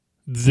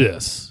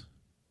This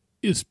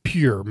is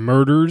Pure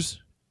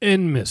Murders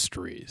and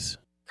Mysteries.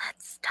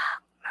 Let's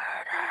talk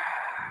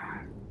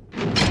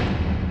murder.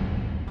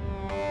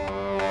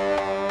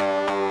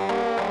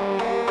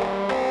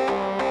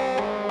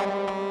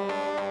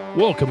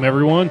 Welcome,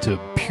 everyone, to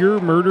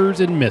Pure Murders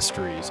and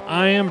Mysteries.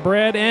 I am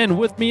Brad, and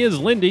with me is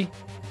Lindy.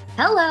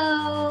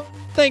 Hello.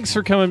 Thanks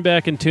for coming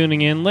back and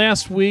tuning in.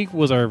 Last week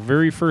was our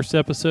very first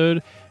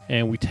episode,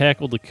 and we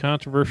tackled the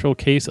controversial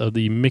case of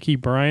the Mickey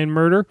Bryan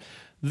murder.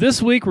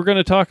 This week, we're going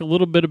to talk a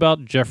little bit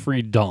about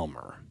Jeffrey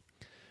Dahmer.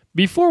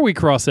 Before we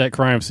cross that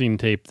crime scene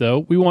tape, though,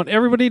 we want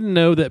everybody to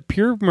know that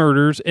Pure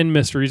Murders and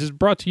Mysteries is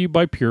brought to you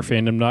by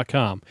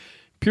PureFandom.com.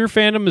 Pure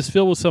Fandom is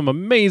filled with some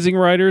amazing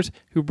writers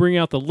who bring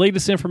out the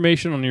latest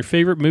information on your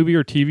favorite movie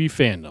or TV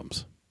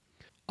fandoms.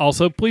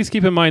 Also, please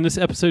keep in mind this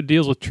episode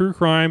deals with true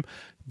crime,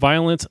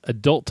 violence,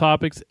 adult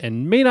topics,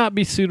 and may not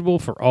be suitable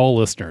for all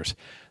listeners.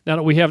 Now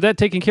that we have that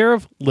taken care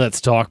of,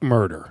 let's talk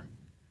murder.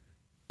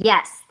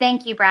 Yes,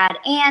 thank you, Brad.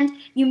 And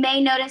you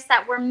may notice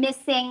that we're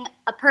missing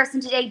a person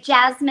today,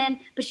 Jasmine,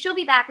 but she'll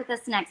be back with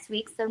us next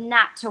week, so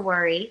not to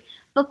worry.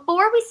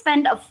 Before we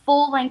spend a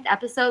full-length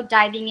episode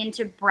diving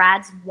into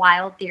Brad's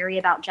wild theory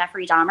about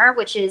Jeffrey Dahmer,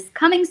 which is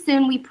coming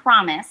soon, we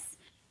promise,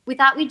 we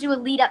thought we'd do a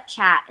lead-up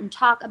chat and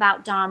talk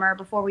about Dahmer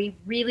before we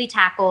really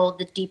tackle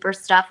the deeper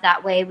stuff.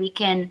 That way we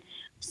can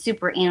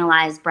super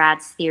analyze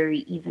Brad's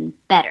theory even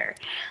better.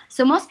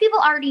 So most people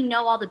already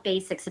know all the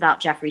basics about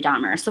Jeffrey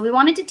Dahmer. So we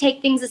wanted to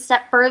take things a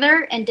step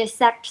further and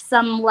dissect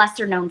some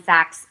lesser known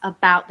facts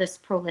about this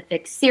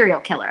prolific serial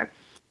killer.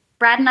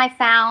 Brad and I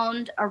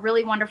found a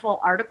really wonderful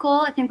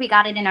article. I think we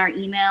got it in our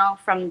email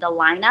from the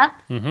lineup.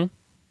 Mm-hmm.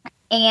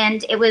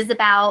 And it was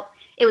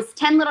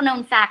 10 little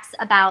known facts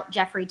about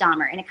Jeffrey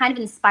Dahmer. And it kind of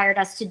inspired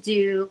us to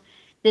do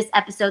this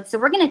episode. So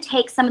we're going to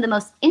take some of the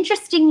most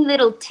interesting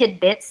little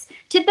tidbits.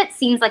 Tidbit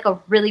seems like a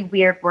really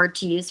weird word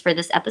to use for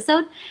this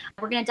episode.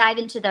 We're going to dive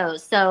into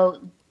those.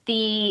 So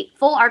the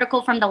full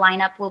article from the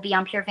lineup will be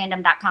on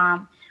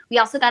purefandom.com. We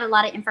also got a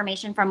lot of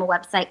information from a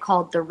website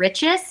called The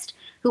Richest,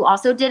 who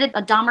also did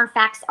a Dahmer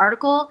Facts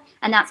article,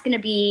 and that's going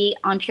to be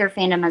on Pure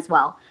Fandom as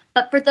well.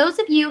 But for those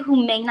of you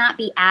who may not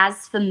be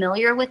as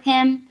familiar with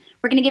him,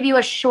 we're going to give you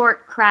a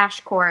short crash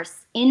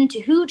course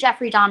into who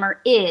Jeffrey Dahmer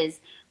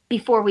is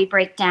before we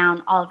break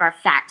down all of our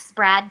facts.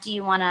 Brad, do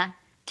you want to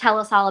tell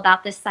us all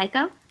about this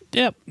psycho?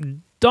 Yep.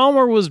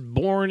 Dahmer was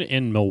born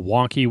in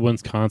Milwaukee,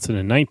 Wisconsin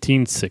in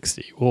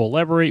 1960. We'll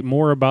elaborate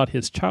more about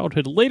his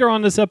childhood later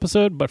on this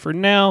episode, but for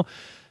now,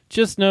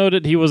 just know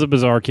that he was a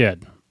bizarre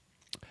kid.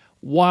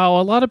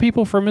 While a lot of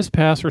people from his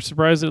past were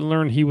surprised to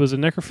learn he was a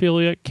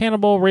necrophiliac,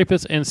 cannibal,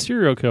 rapist, and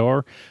serial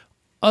killer,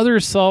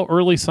 others saw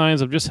early signs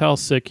of just how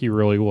sick he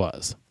really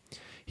was.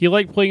 He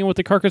liked playing with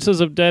the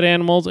carcasses of dead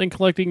animals and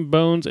collecting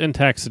bones and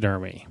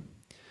taxidermy.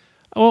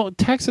 Well,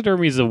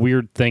 taxidermy is a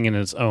weird thing in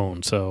its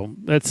own, so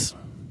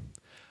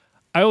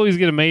I always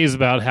get amazed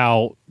about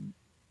how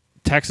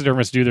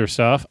taxidermists do their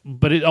stuff,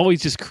 but it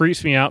always just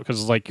creeps me out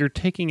because it's like you're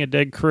taking a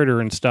dead critter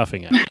and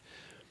stuffing it.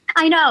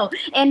 I know.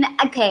 And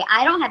okay,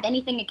 I don't have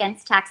anything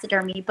against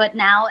taxidermy, but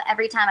now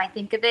every time I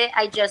think of it,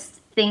 I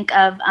just think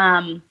of,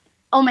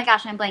 oh my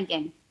gosh, I'm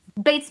blanking.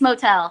 Bates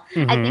Motel.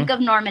 Mm-hmm. I think of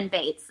Norman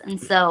Bates. And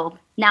so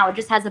now it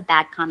just has a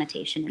bad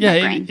connotation in my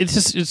brain.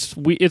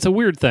 It's a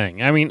weird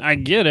thing. I mean, I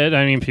get it.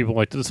 I mean, people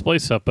like to display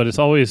stuff, but it's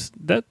always,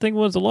 that thing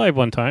was alive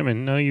one time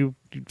and now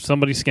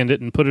somebody skinned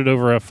it and put it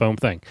over a foam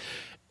thing.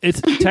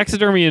 It's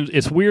taxidermy, and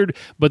it's weird,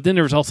 but then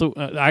there's also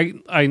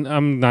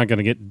I'm not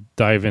going to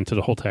dive into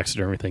the whole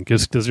taxidermy thing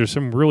because there's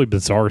some really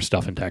bizarre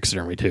stuff in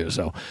taxidermy too.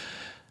 So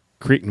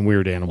creating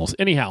weird animals.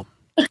 Anyhow,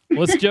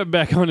 let's jump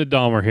back onto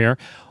Dahmer here.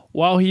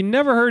 While he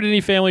never hurt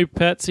any family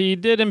pets, he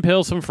did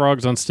impale some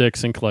frogs on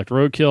sticks and collect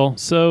roadkill.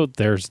 So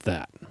there's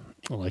that.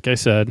 Like I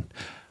said,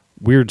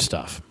 weird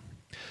stuff.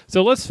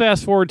 So let's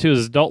fast forward to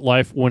his adult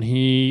life when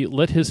he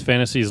let his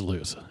fantasies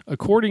loose.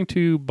 According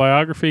to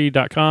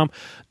biography.com,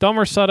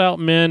 Dahmer sought out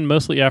men,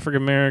 mostly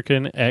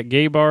African-American, at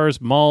gay bars,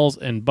 malls,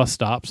 and bus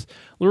stops,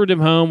 lured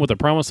them home with a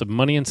promise of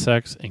money and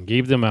sex, and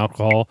gave them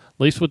alcohol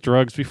laced with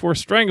drugs before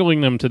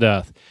strangling them to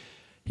death.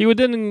 He would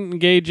then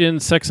engage in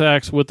sex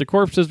acts with the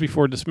corpses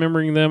before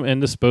dismembering them and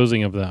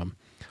disposing of them,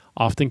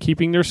 often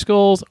keeping their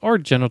skulls or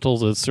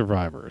genitals as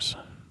survivors.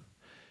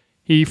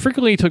 He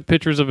frequently took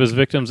pictures of his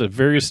victims at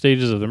various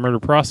stages of the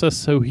murder process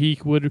so he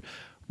could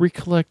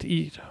recollect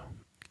each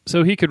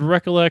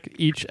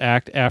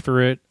act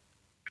afterward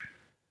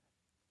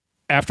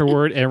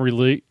and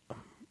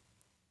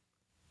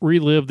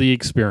relive the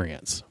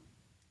experience.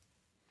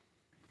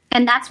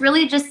 And that's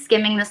really just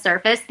skimming the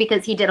surface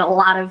because he did a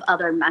lot of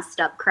other messed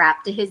up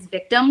crap to his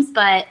victims,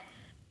 but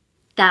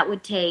that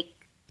would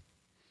take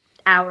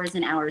hours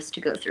and hours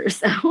to go through.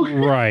 So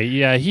right,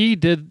 yeah, he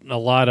did a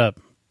lot of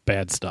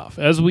bad stuff,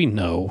 as we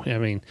know. I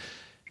mean,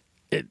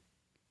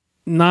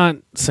 not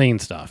sane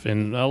stuff,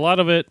 and a lot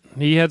of it,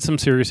 he had some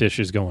serious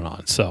issues going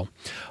on. So,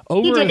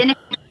 he did.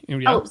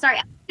 Oh, sorry.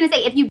 I was going to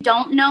say, if you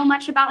don't know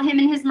much about him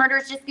and his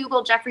murders, just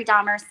Google Jeffrey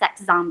Dahmer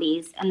sex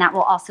zombies, and that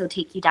will also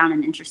take you down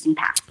an interesting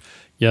path.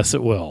 Yes,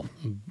 it will.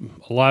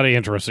 A lot of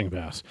interesting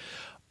paths.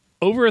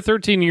 Over a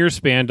 13-year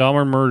span,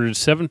 Dahmer murdered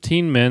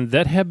 17 men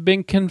that have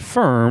been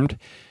confirmed.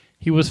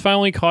 He was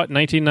finally caught in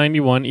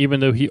 1991, even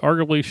though he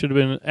arguably should have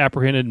been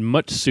apprehended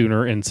much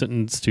sooner and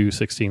sentenced to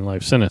 16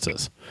 life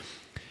sentences.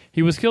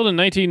 He was killed in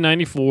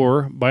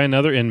 1994 by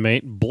another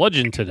inmate,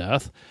 bludgeoned to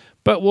death,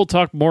 but we'll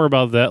talk more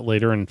about that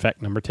later in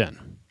fact number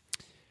 10.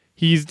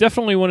 He's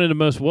definitely one of the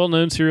most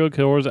well-known serial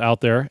killers out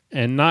there,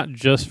 and not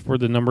just for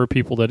the number of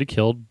people that he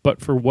killed,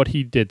 but for what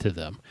he did to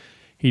them.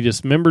 He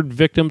dismembered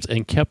victims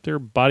and kept their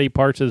body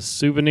parts as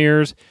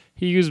souvenirs.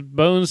 He used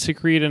bones to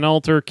create an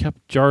altar,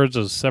 kept jars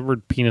of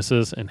severed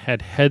penises, and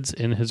had heads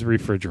in his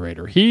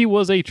refrigerator. He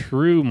was a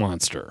true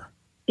monster.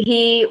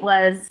 He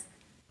was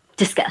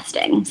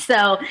disgusting.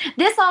 So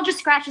this all just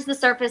scratches the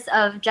surface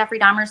of Jeffrey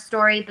Dahmer's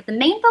story, but the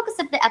main focus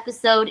of the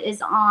episode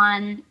is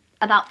on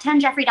about 10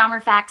 Jeffrey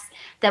Dahmer facts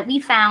that we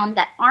found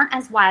that aren't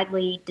as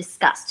widely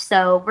discussed.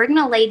 So we're going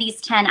to lay these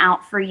 10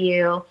 out for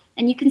you,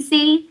 and you can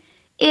see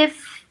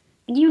if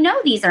you know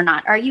these or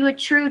not. Are you a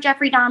true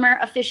Jeffrey Dahmer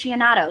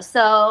aficionado?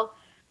 So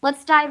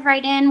let's dive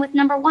right in with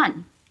number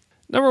 1.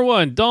 Number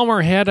 1,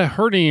 Dahmer had a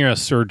hernia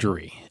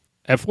surgery.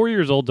 At 4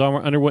 years old,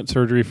 Dahmer underwent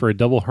surgery for a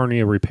double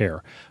hernia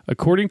repair.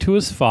 According to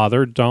his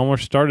father,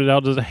 Dahmer started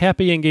out as a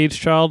happy,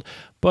 engaged child,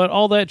 but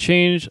all that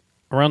changed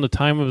around the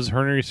time of his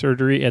hernia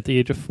surgery at the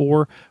age of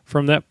 4.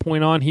 From that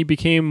point on, he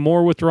became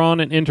more withdrawn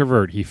and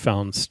introvert. He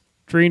found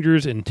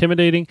strangers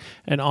intimidating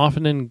and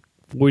often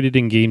avoided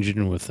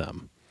engaging with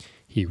them.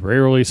 He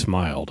rarely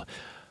smiled.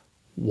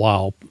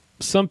 While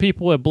some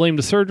people have blamed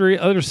the surgery,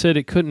 others said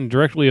it couldn't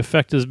directly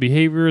affect his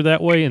behavior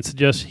that way and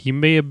suggest he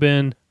may have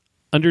been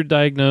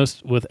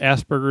underdiagnosed with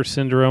Asperger's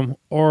syndrome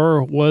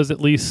or was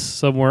at least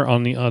somewhere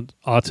on the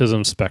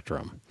autism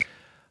spectrum.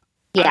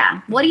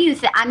 Yeah. What do you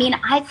think? I mean,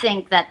 I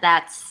think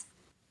that's,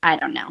 I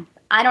don't know.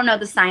 I don't know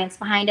the science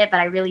behind it, but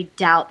I really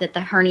doubt that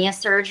the hernia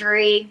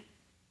surgery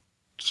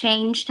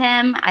changed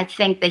him. I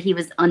think that he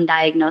was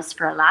undiagnosed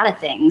for a lot of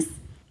things.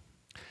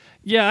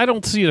 Yeah, I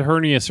don't see the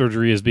hernia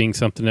surgery as being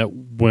something that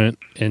went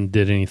and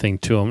did anything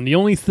to him. The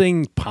only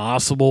thing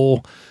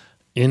possible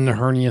in the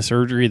hernia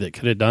surgery that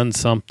could have done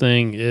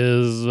something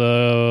is,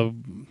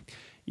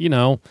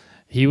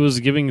 he was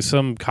giving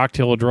some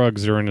cocktail of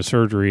drugs during the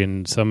surgery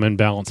and some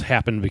imbalance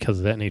happened because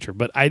of that nature.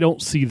 But I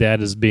don't see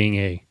that as being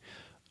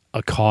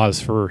a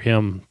cause for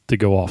him to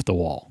go off the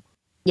wall.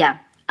 Yeah,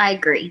 I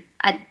agree.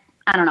 I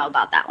don't know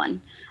about that one.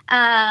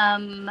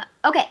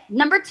 Okay,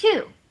 number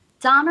 2.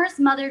 Dahmer's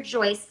mother,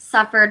 Joyce,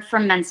 suffered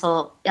from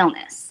mental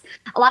illness.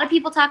 A lot of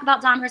people talk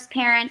about Dahmer's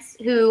parents,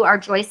 who are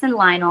Joyce and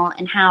Lionel,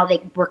 and how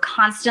they were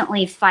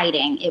constantly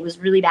fighting. It was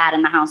really bad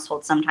in the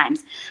household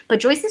sometimes.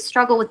 But Joyce's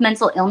struggle with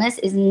mental illness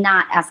is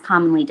not as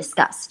commonly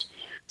discussed.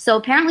 So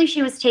apparently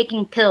she was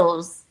taking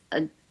pills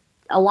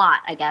a lot,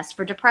 I guess,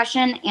 for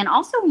depression and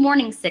also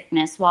morning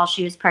sickness while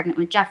she was pregnant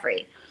with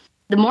Jeffrey.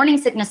 The morning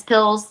sickness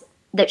pills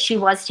that she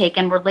was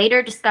taking were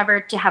later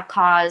discovered to have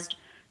caused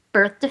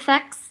birth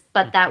defects,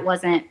 but that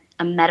wasn't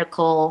a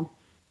medical,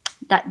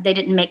 that they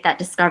didn't make that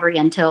discovery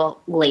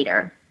until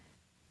later.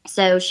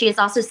 So she is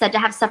also said to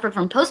have suffered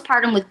from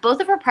postpartum with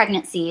both of her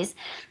pregnancies.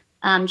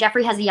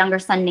 Jeffrey has a younger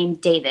son named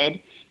David,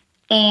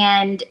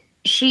 and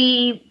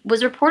she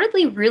was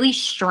reportedly really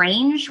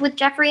strange with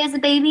Jeffrey as a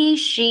baby.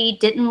 She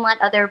didn't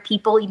let other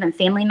people, even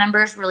family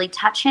members, really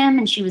touch him,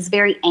 and she was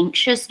very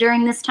anxious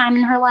during this time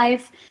in her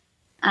life.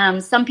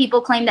 Some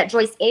people claim that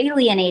Joyce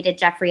alienated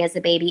Jeffrey as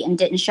a baby and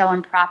didn't show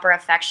him proper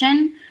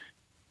affection.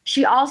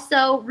 She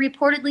also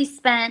reportedly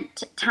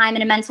spent time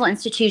in a mental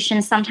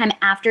institution sometime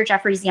after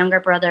Jeffrey's younger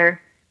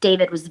brother,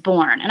 David, was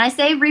born. And I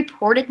say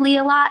reportedly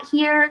a lot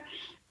here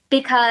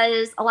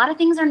because a lot of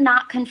things are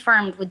not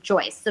confirmed with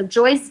Joyce. So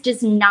Joyce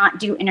does not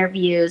do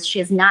interviews. She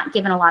has not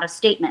given a lot of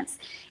statements.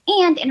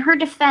 And in her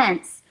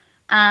defense,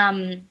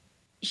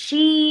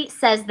 she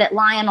says that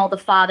Lionel, the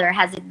father,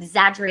 has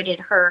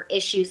exaggerated her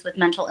issues with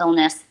mental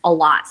illness a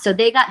lot. So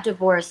they got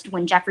divorced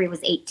when Jeffrey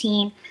was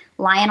 18.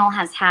 Lionel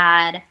has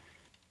had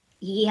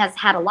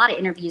a lot of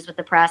interviews with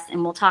the press,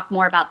 and we'll talk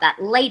more about that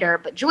later,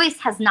 but Joyce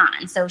has not.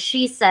 And so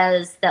she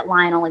says that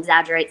Lionel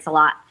exaggerates a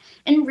lot.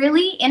 And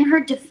really, in her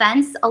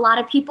defense, a lot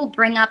of people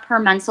bring up her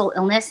mental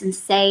illness and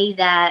say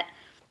that,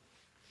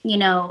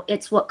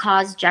 it's what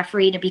caused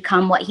Jeffrey to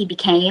become what he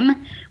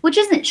became, which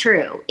isn't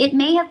true. It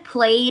may have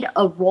played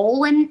a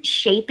role in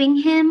shaping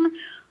him,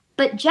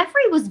 but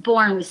Jeffrey was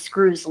born with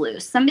screws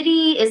loose.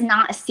 Somebody is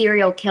not a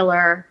serial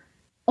killer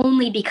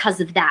only because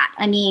of that.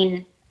 I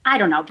mean, I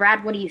don't know.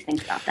 Brad, what do you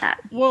think about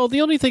that? Well,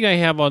 the only thing I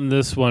have on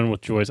this one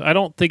with Joyce, I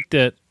don't think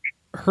that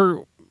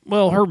her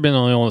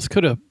mental illness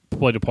could have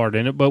played a part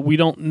in it, but we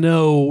don't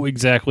know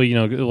exactly,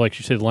 like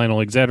you said,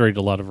 Lionel exaggerated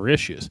a lot of her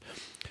issues.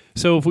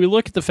 So if we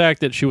look at the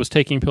fact that she was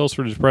taking pills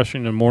for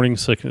depression and morning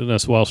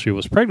sickness while she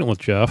was pregnant with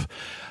Jeff,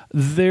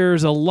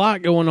 there's a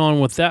lot going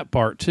on with that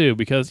part too,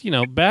 because,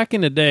 back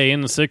in the day,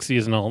 in the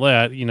 60s and all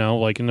that,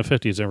 like in the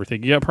 50s and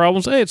everything, you got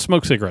problems, hey,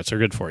 smoke cigarettes, they're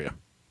good for you.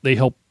 They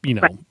help,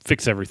 Right.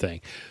 fix everything.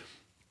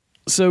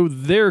 So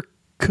there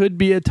could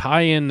be a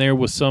tie-in there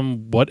with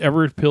some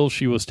whatever pill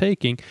she was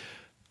taking.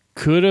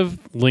 could have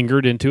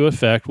lingered into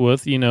effect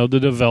with, the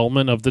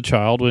development of the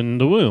child in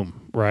the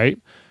womb, right?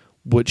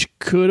 Which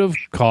could have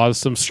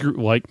caused some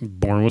like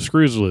born with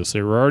screws loose.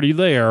 They were already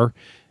there.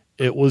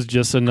 It was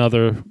just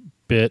another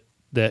bit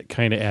that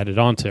kind of added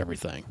on to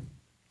everything.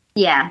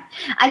 Yeah.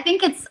 I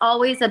think it's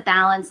always a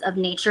balance of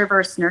nature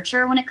versus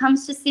nurture when it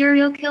comes to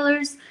serial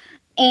killers.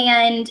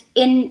 And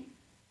in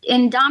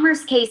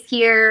Dahmer's case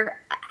here,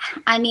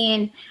 I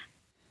mean,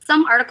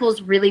 some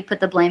articles really put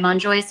the blame on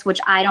Joyce, which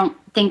I don't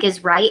think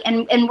is right.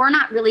 And we're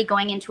not really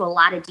going into a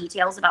lot of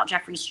details about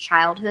Jeffrey's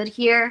childhood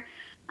here.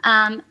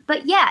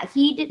 But yeah,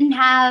 he didn't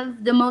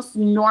have the most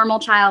normal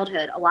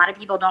childhood. A lot of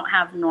people don't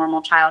have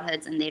normal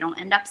childhoods and they don't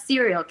end up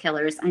serial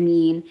killers. I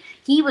mean,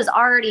 he was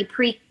already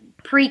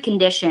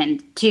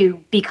preconditioned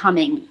to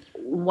becoming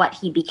what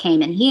he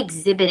became, and he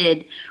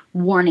exhibited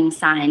warning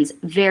signs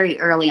very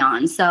early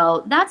on.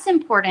 So that's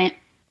important.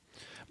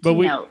 But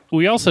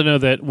we also know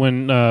that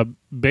when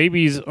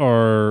babies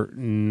are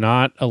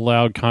not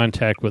allowed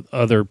contact with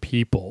other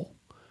people,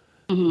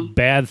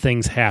 bad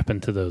things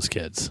happen to those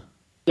kids.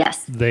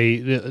 Yes.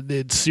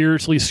 It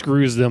seriously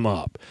screws them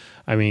up.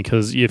 I mean,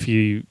 because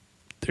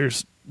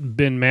there's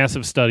been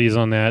massive studies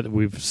on that.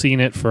 We've seen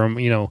it from,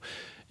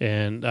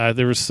 and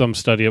there was some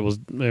study, it was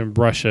in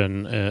Russia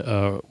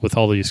and, with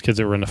all these kids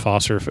that were in the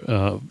foster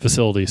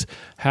facilities,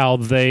 how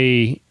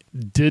they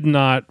did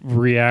not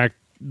react.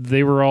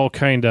 They were all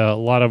a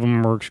lot of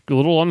them were a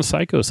little on the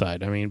psycho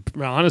side. I mean,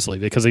 honestly,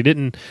 because they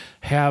didn't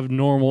have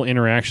normal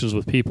interactions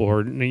with people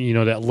or,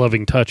 that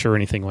loving touch or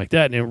anything like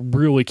that. And it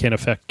really can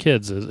affect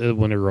kids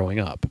when they're growing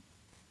up.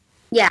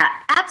 Yeah,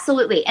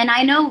 absolutely. And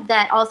I know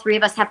that all three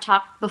of us have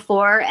talked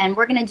before, and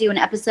we're going to do an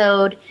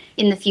episode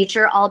in the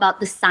future all about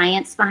the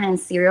science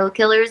behind serial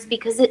killers,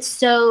 because it's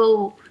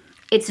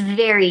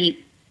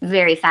very,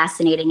 very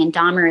fascinating. And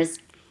Dahmer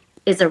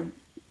is a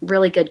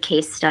really good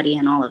case study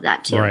in all of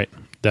that too. Right.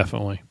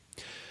 Definitely.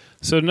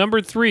 So number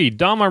 3,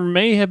 Dahmer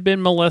may have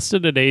been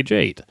molested at age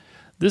 8.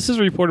 This is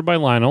reported by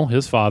Lionel,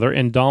 his father,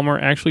 and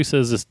Dahmer actually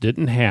says this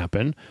didn't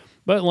happen,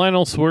 but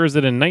Lionel swears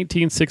that in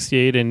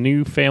 1968 a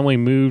new family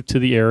moved to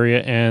the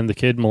area and the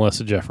kid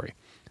molested Jeffrey.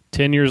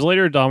 10 years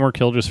later, Dahmer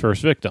killed his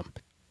first victim.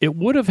 It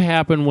would have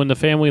happened when the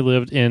family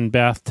lived in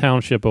Bath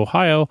Township,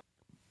 Ohio,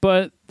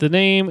 but the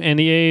name and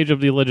the age of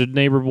the alleged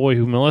neighbor boy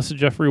who molested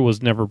Jeffrey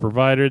was never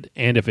provided,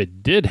 and if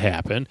it did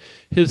happen,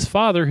 his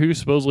father, who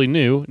supposedly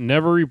knew,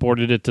 never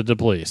reported it to the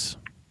police.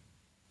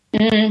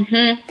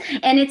 Mm-hmm.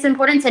 And it's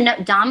important to note,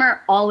 Dahmer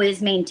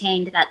always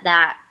maintained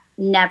that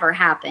never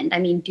happened. I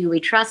mean, do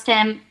we trust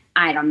him?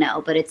 I don't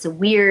know, but it's a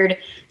weird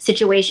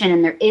situation,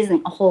 and there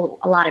isn't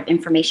a lot of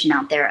information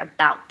out there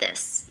about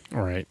this.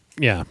 All right.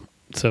 Yeah.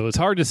 So it's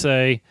hard to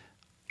say.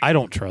 I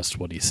don't trust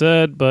what he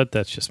said, but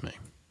that's just me.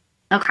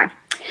 Okay.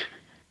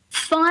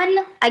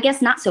 Fun, I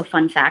guess not so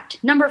fun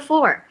fact. Number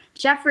 4,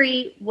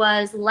 Jeffrey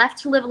was left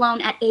to live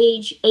alone at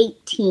age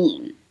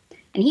 18.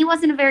 And he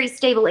wasn't a very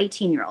stable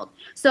 18-year-old.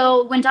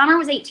 So when Dahmer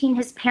was 18,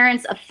 his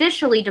parents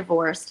officially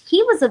divorced.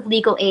 He was of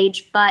legal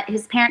age, but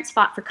his parents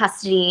fought for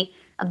custody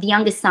of the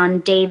youngest son,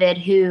 David,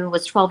 who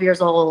was 12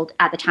 years old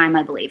at the time,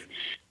 I believe.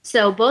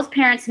 So both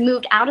parents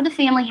moved out of the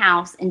family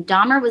house, and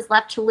Dahmer was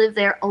left to live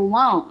there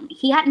alone.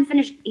 He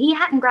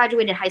hadn't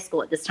graduated high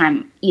school at this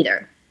time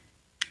either.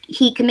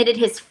 He committed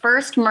his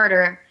first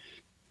murder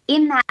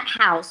in that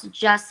house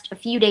just a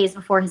few days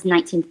before his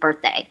 19th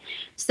birthday.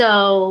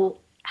 So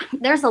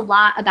there's a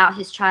lot about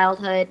his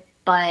childhood,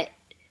 but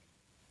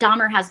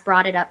Dahmer has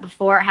brought it up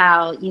before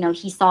how,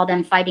 he saw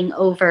them fighting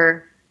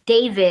over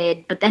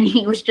David, but then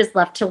he was just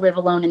left to live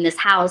alone in this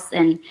house.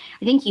 And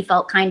I think he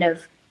felt kind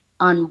of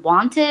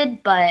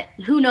unwanted, but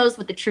who knows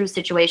what the true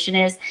situation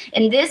is.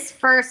 In this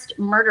first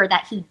murder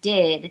that he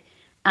did,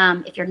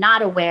 if you're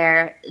not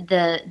aware,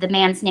 the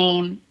man's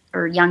name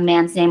or young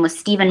man's name was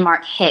Stephen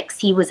Mark Hicks.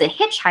 He was a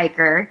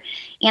hitchhiker.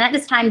 And at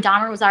this time,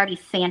 Dahmer was already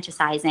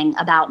fantasizing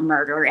about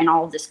murder and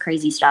all of this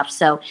crazy stuff.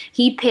 So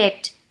he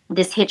picked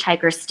this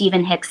hitchhiker,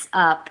 Stephen Hicks,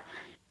 up,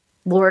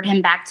 lured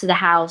him back to the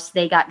house.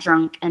 They got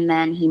drunk, and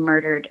then he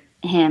murdered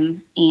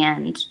him.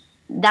 And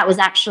that was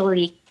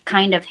actually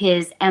kind of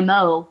his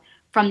MO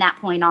from that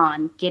point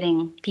on,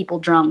 getting people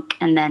drunk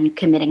and then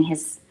committing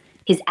his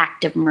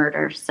act of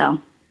murder.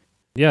 So,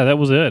 yeah, that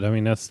was it. I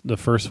mean, that's the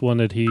first one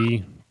that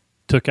he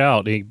took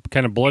out. He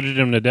kind of bludgeoned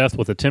him to death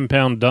with a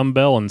 10-pound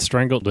dumbbell and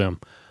strangled him.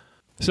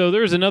 So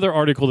there's another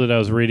article that I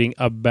was reading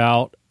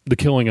about the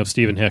killing of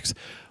Stephen Hicks,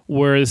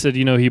 where it said,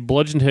 he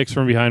bludgeoned Hicks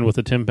from behind with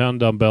a 10-pound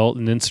dumbbell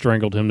and then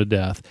strangled him to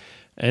death.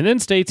 And then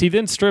states he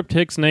then stripped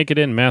Hicks naked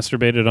and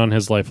masturbated on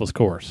his lifeless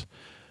corpse.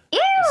 Ew!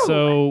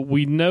 So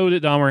we know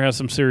that Dahmer has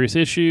some serious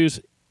issues.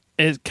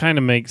 It kind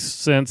of makes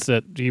sense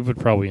that he would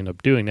probably end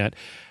up doing that.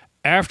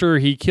 After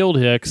he killed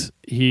Hicks,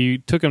 he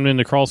took him in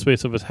the crawl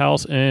space of his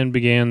house and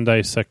began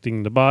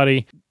dissecting the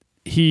body.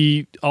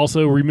 He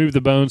also removed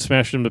the bones,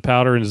 smashed them to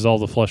powder, and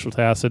dissolved the flesh with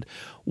acid.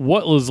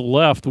 What was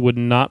left would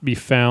not be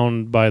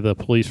found by the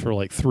police for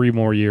like 3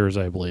 more years,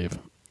 I believe,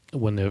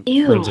 when the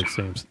forensics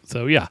teams.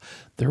 So, yeah,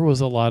 there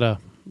was a lot of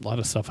A lot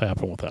of stuff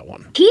happened with that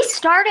one. He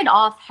started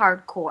off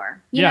hardcore.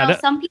 You Yeah, know,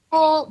 some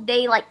people,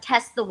 they like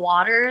test the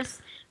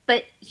waters,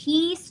 but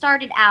he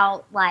started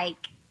out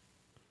like,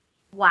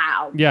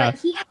 wow. Yeah.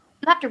 But you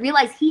have to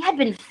realize he had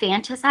been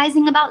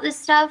fantasizing about this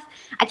stuff.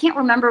 I can't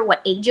remember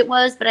what age it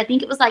was, but I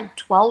think it was like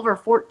 12 or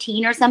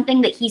 14 or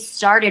something that he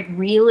started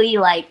really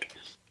like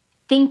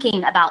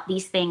thinking about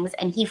these things.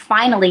 And he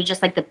finally,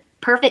 just like the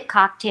perfect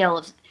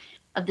cocktail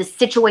of the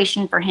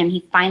situation for him,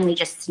 he finally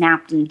just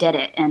snapped and did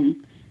it.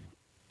 And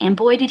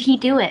boy, did he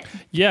do it.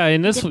 Yeah,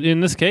 in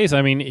this case,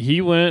 I mean,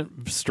 he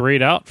went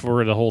straight out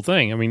for the whole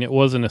thing. I mean, it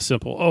wasn't a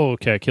simple, oh,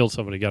 okay, I killed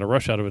somebody, got a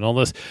rush out of it and all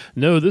this.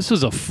 No, this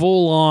was a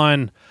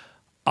full-on,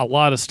 a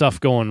lot of stuff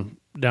going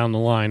down the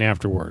line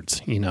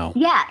afterwards, you know.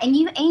 Yeah, and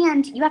you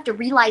have to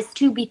realize,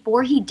 too,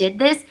 before he did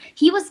this,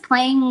 he was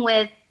playing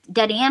with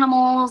dead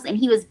animals, and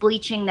he was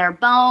bleaching their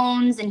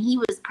bones, and he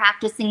was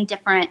practicing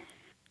different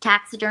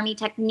taxidermy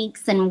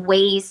techniques and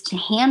ways to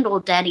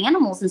handle dead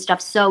animals and stuff.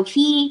 So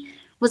he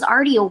was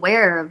already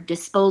aware of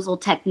disposal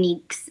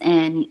techniques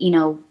and, you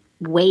know,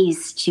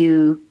 ways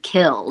to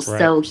kill. Right.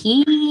 So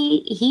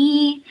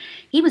he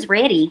was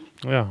ready.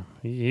 Yeah,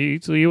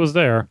 he was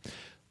there.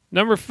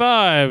 Number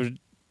 5,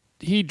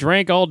 he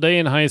drank all day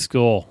in high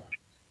school.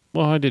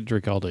 Well, I did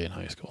drink all day in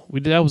high school.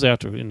 That was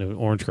after in the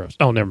Orange Groves.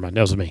 Oh, never mind.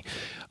 That was me.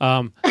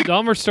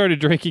 Dahmer started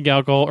drinking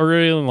alcohol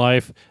early in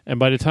life, and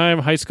by the time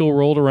high school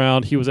rolled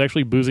around, he was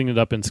actually boozing it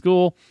up in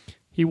school.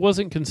 He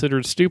wasn't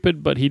considered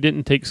stupid, but he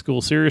didn't take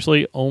school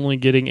seriously, only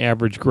getting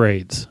average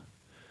grades.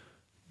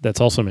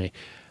 That's also me.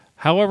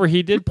 However,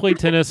 he did play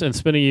tennis and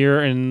spent a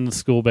year in the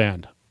school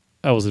band.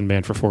 I was in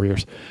band for 4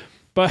 years.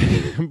 But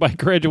by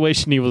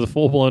graduation, he was a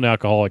full-blown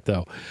alcoholic,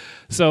 though.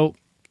 So,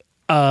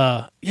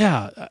 it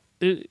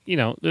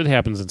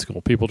happens in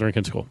school. People drink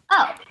in school.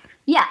 Oh,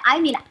 yeah. I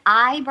mean,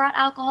 I brought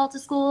alcohol to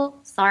school.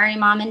 Sorry,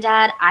 Mom and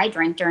Dad. I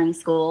drank during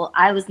school.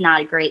 I was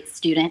not a great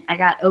student. I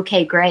got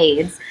okay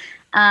grades.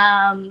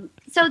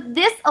 So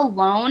this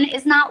alone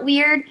is not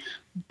weird,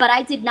 but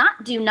I did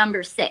not do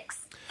number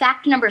 6.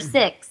 Fact number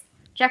 6,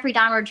 Jeffrey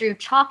Dahmer drew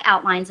chalk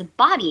outlines of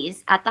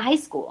bodies at the high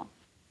school.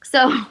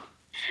 So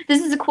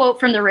this is a quote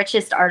from the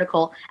Richest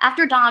article.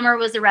 After Dahmer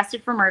was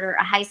arrested for murder,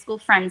 a high school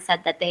friend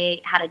said that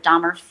they had a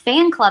Dahmer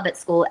fan club at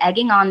school,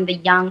 egging on the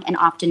young and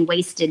often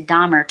wasted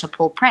Dahmer to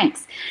pull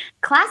pranks.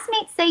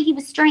 Classmates say he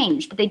was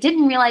strange, but they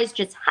didn't realize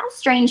just how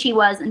strange he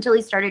was until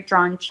he started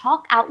drawing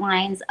chalk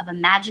outlines of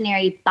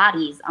imaginary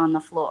bodies on the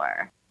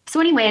floor. So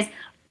anyways,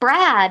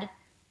 Brad,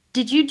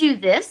 did you do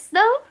this,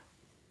 though?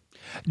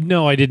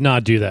 No, I did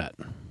not do that.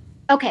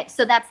 Okay,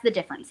 so that's the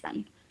difference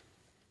then.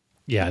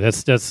 Yeah,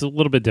 that's a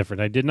little bit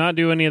different. I did not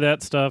do any of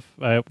that stuff.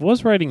 I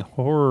was writing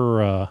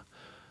horror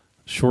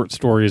short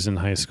stories in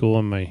high school,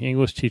 and my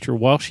English teacher,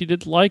 while she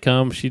did like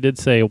them, she did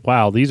say,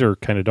 wow, these are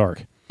kind of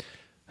dark.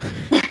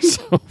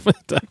 So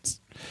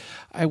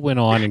I went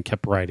on and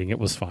kept writing. It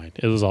was fine.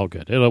 It was all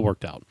good. It all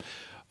worked out.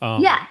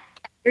 Yeah,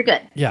 you're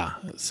good. Yeah,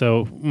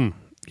 so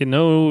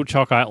no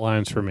chalk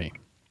outlines for me.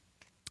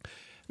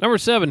 Number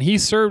 7, he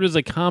served as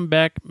a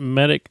combat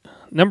medic.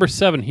 Number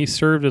 7, he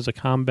served as a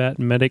combat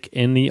medic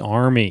in the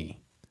Army.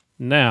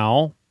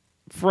 Now,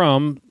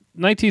 from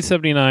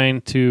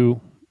 1979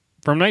 to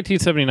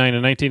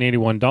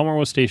 1981, Dahmer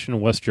was stationed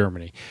in West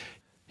Germany.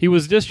 He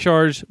was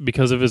discharged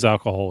because of his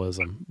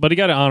alcoholism, but he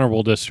got an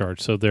honorable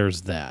discharge, so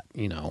there's that.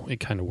 You know, it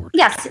kind of worked.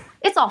 Yes,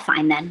 it's all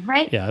fine then,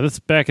 right? Yeah, that's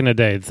back in the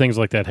day. Things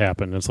like that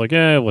happened. It's like,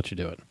 let you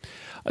do it.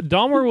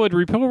 Dahmer would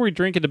reportedly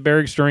drink at the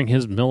barracks during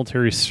his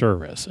military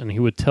service, and he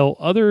would tell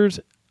others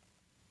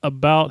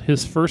about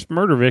his first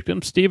murder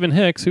victim, Stephen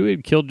Hicks, who he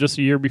had killed just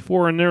a year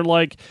before, and they're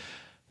like,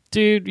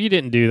 dude, you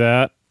didn't do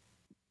that.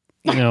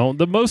 You know,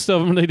 the most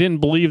of them, they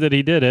didn't believe that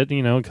he did it,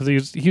 you know, because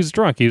he was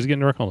drunk. He was getting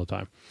drunk all the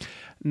time.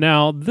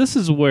 Now, this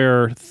is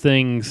where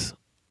things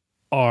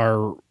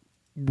are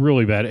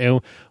really bad,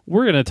 and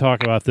we're going to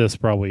talk about this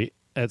probably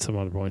at some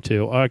other point,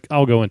 too.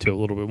 I'll go into it a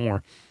little bit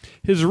more.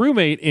 His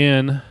roommate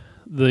in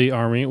the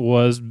Army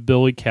was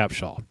Billy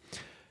Capshaw,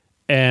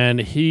 and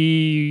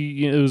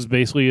he was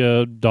basically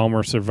a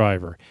Dahmer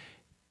survivor.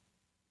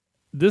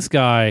 This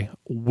guy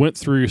went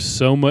through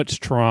so much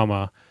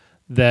trauma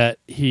that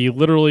he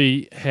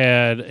literally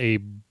had a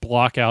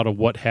block out of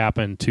what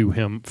happened to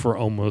him for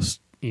almost,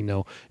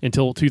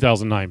 until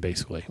 2009,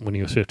 basically, when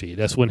he was 50.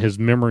 That's when his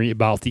memory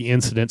about the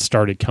incident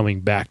started coming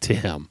back to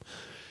him.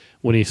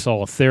 When he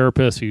saw a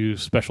therapist who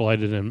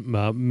specialized in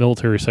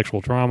military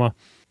sexual trauma,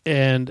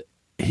 and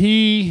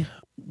he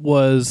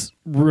was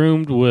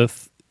roomed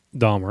with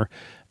Dahmer.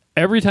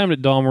 Every time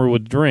that Dahmer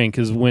would drink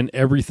is when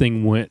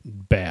everything went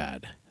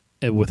bad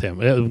with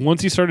him.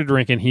 Once he started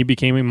drinking, he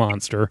became a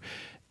monster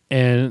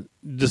and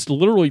just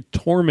literally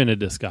tormented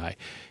this guy.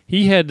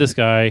 He had this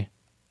guy,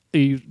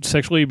 he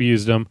sexually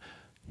abused him.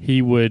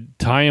 He would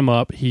tie him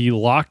up. He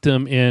locked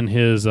him in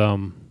his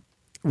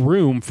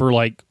room for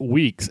like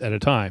weeks at a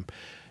time.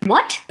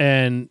 What?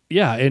 And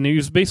yeah, and he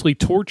was basically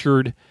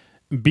tortured,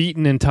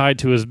 beaten, and tied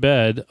to his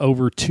bed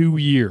over 2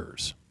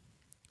 years.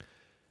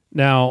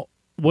 Now,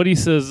 what he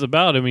says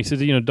about him, he says,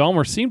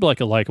 Dahmer seemed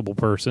like a likable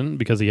person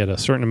because he had a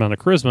certain amount of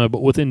charisma,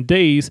 but within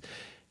days,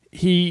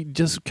 he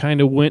just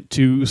kind of went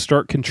to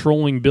start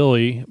controlling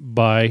Billy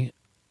by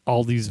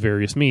all these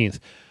various means.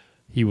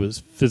 He was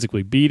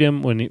physically beat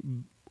him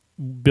when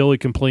Billy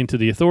complained to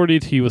the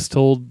authorities. He was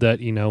told that,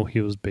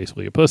 he was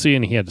basically a pussy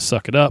and he had to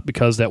suck it up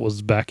because that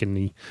was back in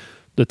the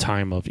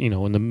time of,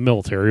 in the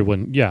military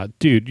when, yeah,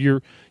 dude,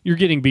 you're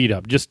getting beat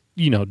up. Just,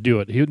 do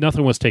it.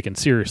 Nothing was taken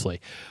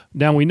seriously.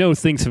 Now we know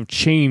things have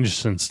changed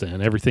since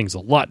then. Everything's a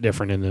lot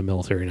different in the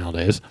military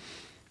nowadays.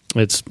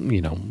 It's,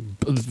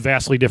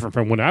 vastly different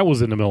from when I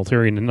was in the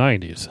military in the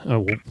 90s,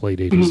 late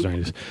 80s,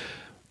 90s.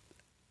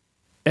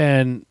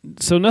 And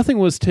so nothing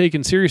was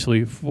taken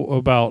seriously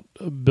about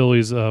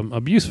Billy's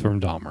abuse from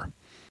Dahmer.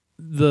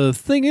 The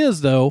thing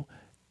is, though,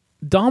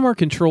 Dahmer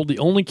controlled the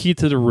only key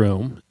to the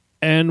room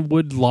and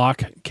would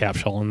lock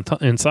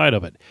Capshaw inside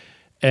of it.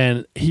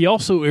 And he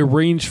also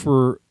arranged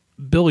for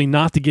Billy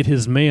not to get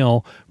his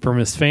mail from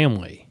his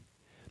family.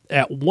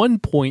 At one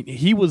point,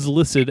 he was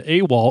listed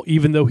AWOL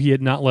even though he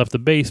had not left the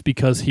base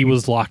because he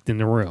was locked in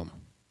the room.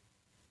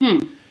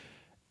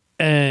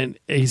 And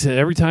he said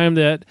every time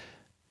that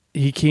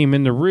he came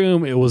in the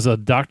room, it was a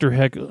Dr.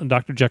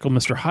 Jekyll,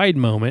 Mr. Hyde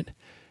moment.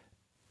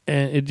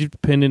 And it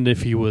depended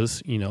if he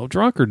was,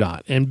 drunk or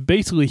not. And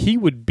basically, he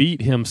would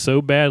beat him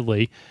so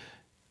badly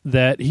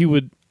that he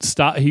would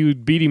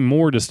beat him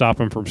more to stop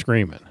him from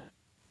screaming.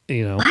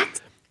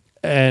 What?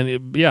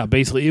 And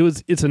basically,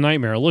 it's a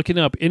nightmare. Looking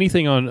up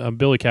anything on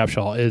Billy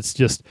Capshaw, it's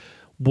just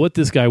what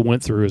this guy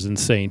went through is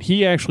insane.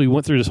 He actually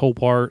went through this whole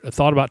part,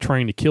 thought about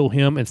trying to kill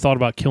him, and thought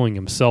about killing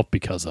himself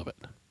because of it.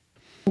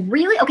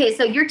 Really? Okay,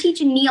 so you're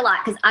teaching me a lot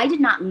because I did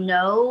not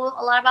know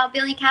a lot about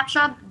Billy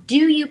Capshaw.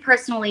 Do you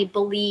personally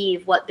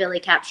believe what Billy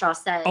Capshaw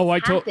says? Oh, I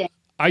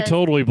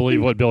totally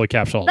believe what Billy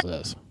Capshaw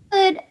says.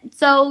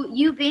 So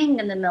you being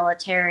in the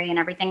military and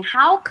everything,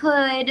 how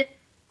could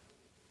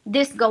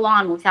this go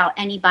on without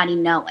anybody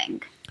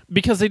knowing?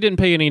 Because they didn't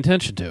pay any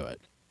attention to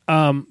it.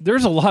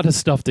 There's a lot of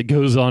stuff that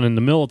goes on in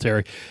the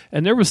military,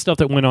 and there was stuff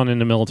that went on in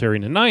the military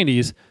in the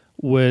 90s,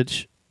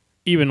 which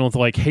even with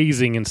like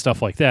hazing and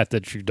stuff like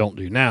that you don't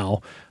do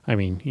now. I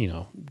mean,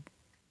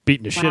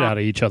 beating the shit out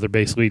of each other,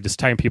 basically just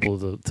tying people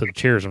to the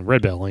chairs and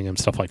red belling and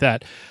stuff like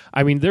that.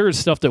 I mean, there is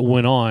stuff that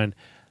went on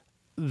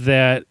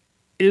that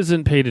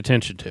isn't paid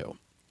attention to.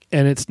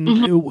 And it's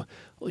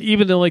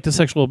even though like the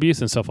sexual abuse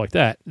and stuff like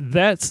that,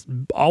 that's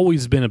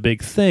always been a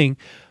big thing,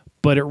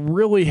 but it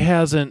really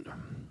hasn't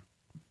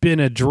been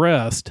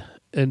addressed.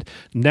 And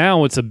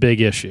now it's a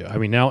big issue. I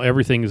mean, now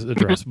everything is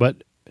addressed,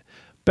 but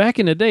back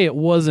in the day, it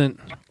wasn't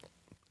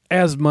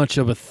as much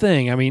of a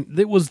thing. I mean,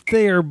 it was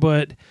there,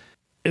 but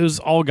it was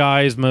all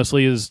guys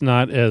mostly. Is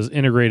not as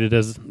integrated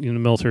as the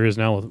military is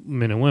now with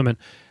men and women.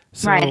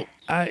 So right.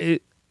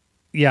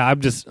 I'm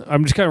just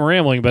kind of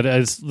rambling, but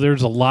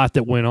there's a lot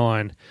that went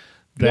on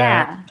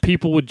that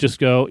people would just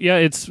go, yeah,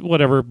 it's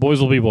whatever.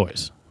 Boys will be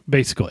boys,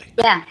 basically.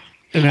 Yeah.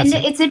 And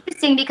it's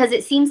interesting because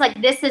it seems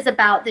like this is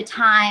about the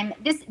time.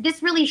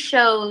 This really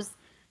shows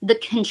the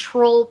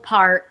control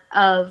part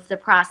of the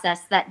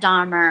process that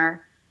Dahmer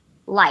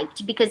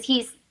liked, because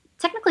he's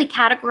technically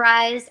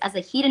categorized as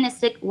a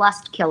hedonistic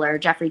lust killer,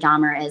 Jeffrey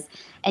Dahmer is.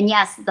 And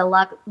yes, the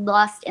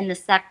lust and the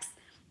sex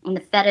and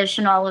the fetish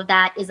and all of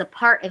that is a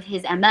part of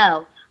his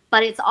MO,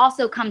 but it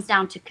also comes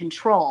down to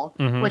control,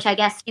 which I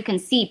guess you can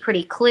see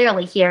pretty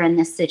clearly here in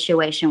this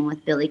situation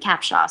with Billy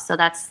Capshaw. So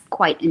that's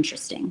quite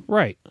interesting.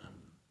 Right.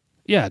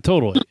 Yeah,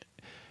 totally.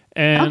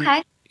 And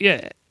okay.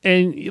 Yeah.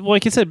 And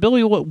like I said,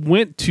 Billy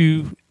went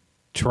to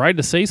try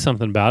to say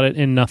something about it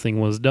and nothing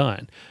was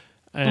done.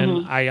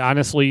 And I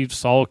honestly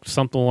saw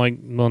something like,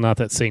 well, not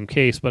that same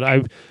case,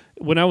 but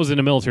when I was in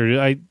the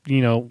military,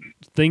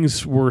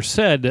 things were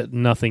said that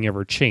nothing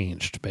ever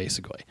changed,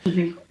 basically.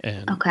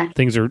 And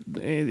things are,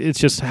 it's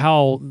just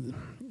how,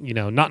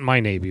 not in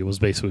my Navy was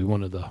basically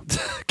one of the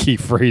key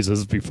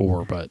phrases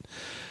before, but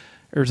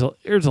there's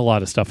a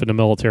lot of stuff in the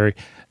military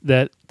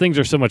that things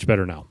are so much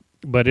better now.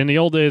 But in the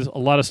old days, a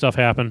lot of stuff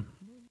happened.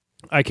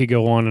 I could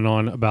go on and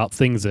on about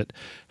things that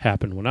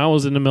happened when I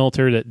was in the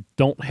military that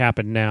don't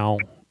happen now,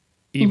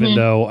 even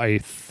though I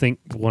think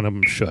one of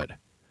them should.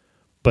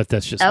 But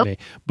that's just me.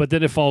 But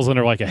then it falls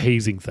under like a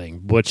hazing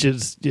thing, which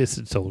is just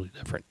totally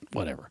different.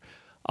 Whatever.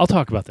 I'll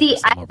talk about that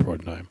some more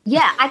point in time.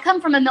 Yeah, I come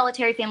from a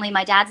military family.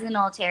 My dad's in the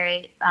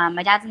military.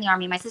 My dad's in the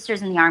Army. My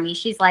sister's in the Army.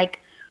 She's like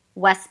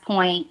West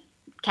Point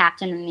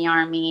captain in the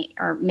Army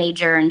or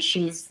major, and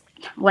she's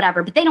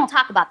whatever. But they don't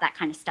talk about that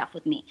kind of stuff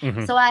with me.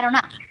 So I don't know.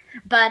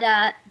 But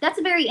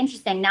that's very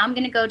interesting. Now I'm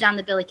going to go down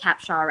the Billy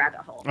Capshaw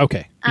rabbit hole.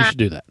 Okay, you should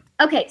do that.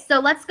 Okay, so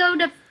let's go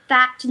to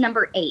fact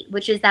number 8,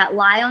 which is that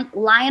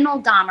Lionel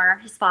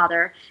Dahmer, his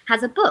father,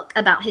 has a book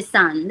about his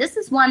son. This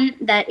is one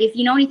that, if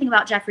you know anything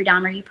about Jeffrey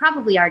Dahmer, you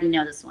probably already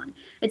know this one.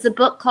 It's a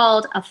book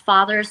called A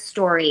Father's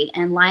Story,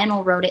 and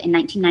Lionel wrote it in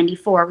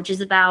 1994, which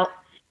is about,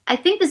 I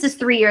think this is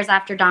 3 years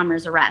after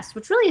Dahmer's arrest,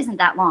 which really isn't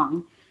that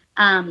long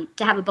to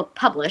have a book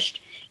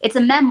published. It's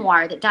a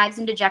memoir that dives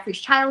into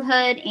Jeffrey's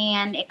childhood,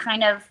 and it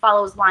kind of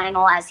follows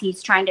Lionel as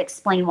he's trying to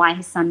explain why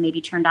his son maybe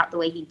turned out the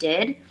way he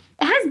did.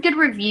 it has good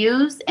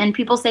reviews, and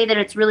people say that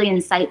it's really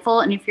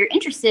insightful. And if you're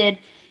interested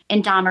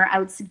in Dahmer, I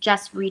would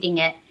suggest reading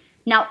it.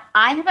 Now,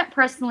 I haven't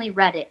personally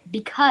read it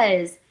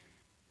because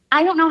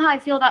I don't know how I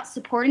feel about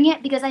supporting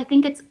it, because I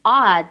think it's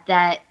odd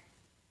that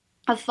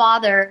a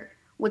father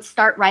would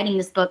start writing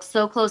this book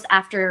so close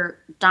after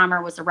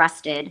Dahmer was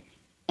arrested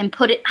and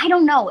put it, I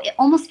don't know, it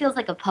almost feels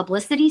like a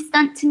publicity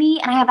stunt to me,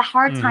 and I have a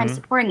hard time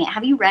supporting it.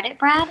 Have you read it,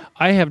 Brad?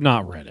 I have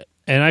not read it,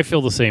 and I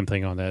feel the same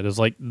thing on that. It's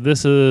like,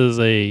 this is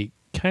a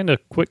kind of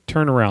quick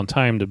turnaround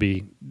time to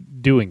be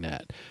doing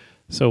that.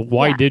 So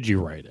why did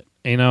you write it?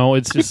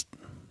 It's just,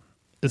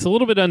 it's a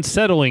little bit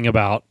unsettling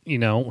about,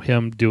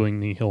 him doing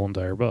the whole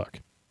entire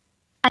book.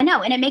 I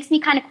know, and it makes me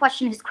kind of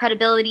question his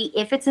credibility.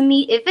 If it's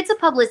a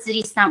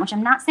publicity stunt, which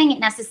I'm not saying it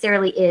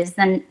necessarily is,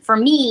 then for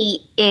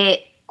me,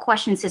 it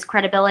questions his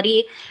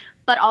credibility.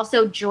 But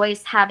also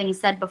Joyce having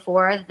said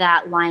before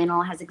that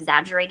Lionel has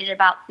exaggerated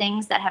about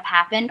things that have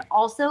happened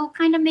also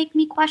kind of make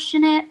me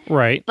question it.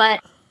 Right.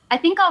 But I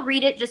think I'll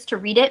read it just to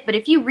read it. But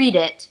if you read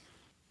it,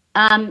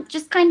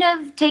 just kind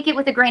of take it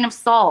with a grain of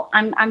salt.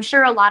 I'm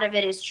sure a lot of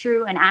it is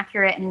true and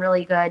accurate and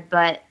really good,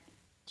 but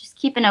just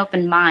keep an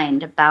open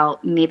mind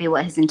about maybe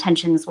what his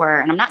intentions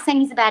were. And I'm not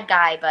saying he's a bad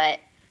guy, but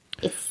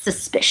it's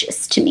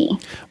suspicious to me.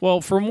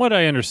 Well, from what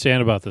I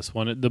understand about this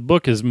one, the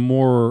book is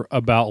more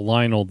about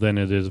Lionel than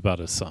it is about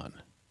his son.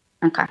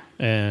 Okay.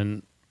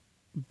 And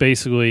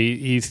basically,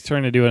 he's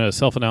trying to do a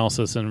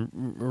self-analysis and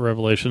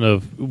revelation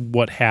of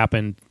what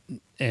happened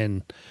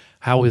and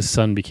how his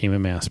son became a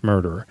mass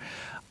murderer.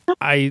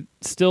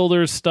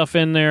 There's stuff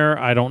in there.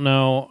 I don't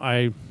know.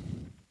 I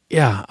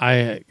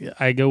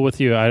go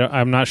with you.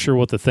 I'm not sure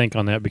what to think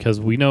on that,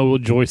 because we know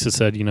Joyce has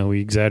said,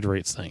 he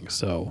exaggerates things.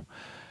 So,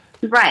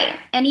 right,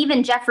 and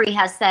even Jeffrey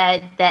has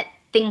said that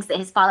things that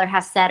his father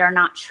has said are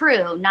not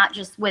true, not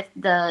just with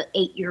the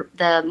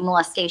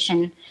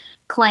molestation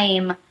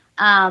claim.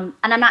 And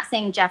I'm not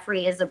saying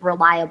Jeffrey is a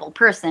reliable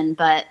person,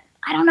 but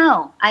I don't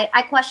know.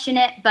 I question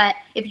it. But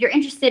if you're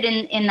interested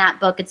in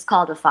that book, it's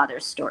called A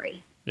Father's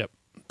Story. Yep,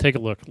 take a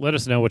look. Let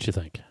us know what you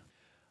think.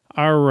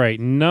 All right,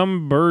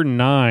 number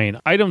 9.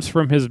 Items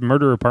from his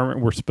murder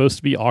apartment were supposed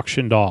to be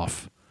auctioned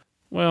off.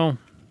 Well,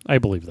 I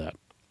believe that.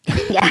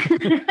 Yeah.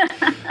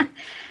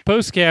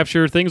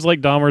 Post-capture, things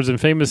like Dahmer's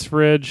infamous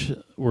fridge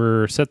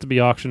were set to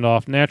be auctioned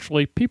off.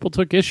 Naturally, people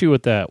took issue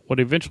with that. What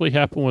eventually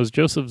happened was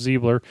Joseph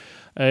Ziebler,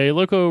 a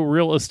local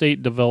real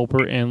estate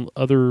developer, and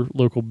other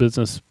local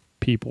business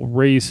people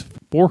raised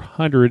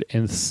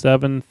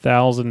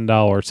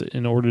 $407,000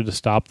 in order to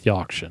stop the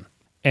auction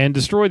and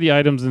destroy the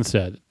items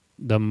instead.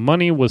 The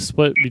money was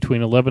split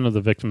between 11 of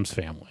the victims'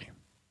 family.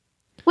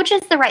 Which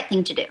is the right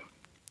thing to do.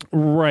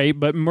 Right,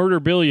 but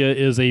murderabilia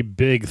is a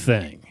big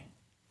thing.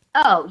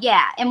 Oh,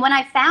 yeah. And when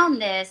I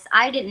found this,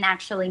 I didn't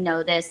actually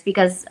know this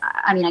because,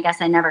 I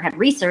guess I never had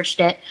researched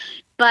it.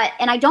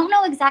 And I don't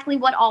know exactly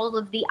what all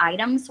of the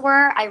items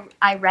were.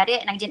 I read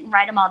it and I didn't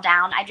write them all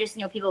down. I just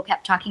know people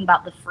kept talking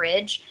about the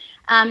fridge.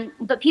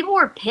 But people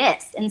were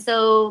pissed. And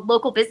so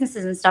local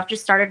businesses and stuff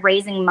just started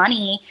raising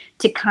money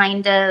to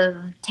kind of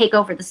take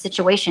over the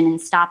situation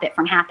and stop it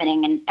from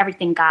happening. And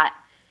everything got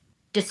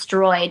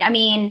destroyed.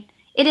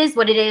 It is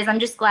what it is. I'm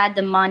just glad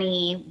the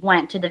money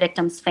went to the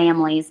victims'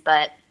 families.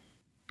 But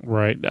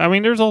right.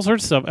 There's all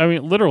sorts of stuff.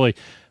 Literally,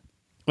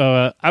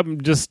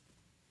 there's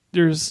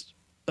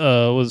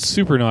was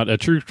Supernaut, a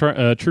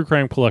true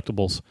crime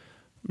collectibles.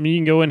 You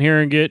can go in here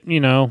and get,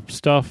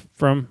 stuff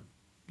from,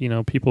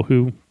 people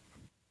who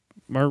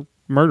are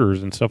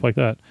murderers and stuff like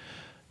that.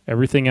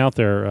 Everything out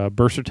there,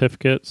 birth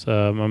certificates.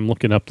 I'm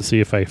looking up to see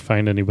if I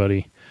find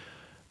anybody.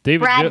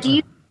 Brad, do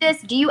you do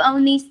this? Do you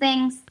own these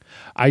things?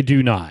 I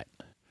do not.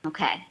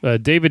 Okay.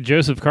 David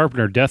Joseph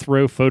Carpenter, death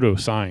row photo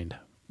signed.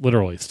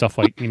 Literally, stuff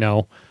like,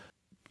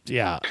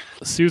 yeah.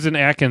 Susan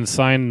Atkins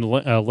signed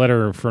a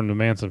letter from the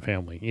Manson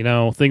family.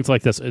 Things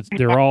like this.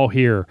 They're all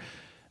here.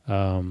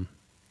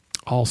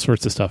 All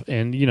sorts of stuff.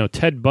 And,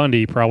 Ted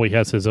Bundy probably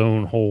has his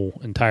own whole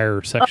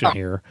entire section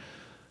here.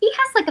 He has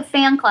a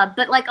fan club,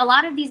 but a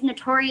lot of these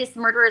notorious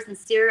murderers and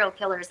serial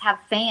killers have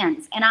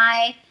fans. And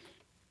I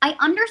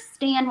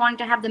understand wanting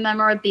to have the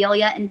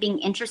memorabilia and being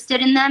interested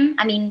in them.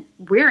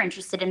 We're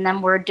interested in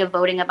them. We're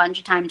devoting a bunch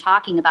of time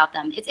talking about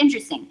them. It's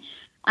interesting.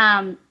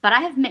 But I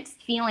have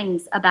mixed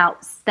feelings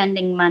about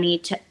spending money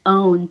to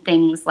own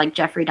things like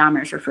Jeffrey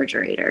Dahmer's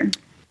refrigerator.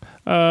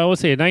 Let's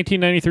see. A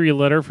 1993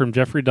 letter from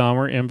Jeffrey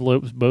Dahmer.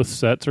 Envelopes, both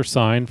sets are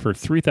signed for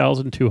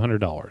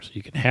 $3,200.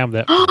 You can have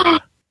that.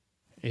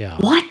 Yeah.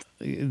 What?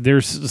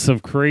 There's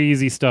some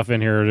crazy stuff in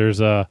here. There's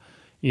the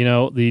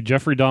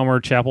Jeffrey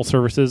Dahmer chapel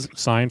services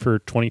signed for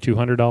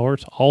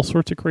 $2,200. All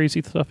sorts of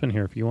crazy stuff in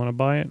here. If you want to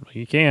buy it,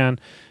 you can.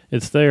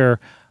 It's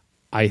there.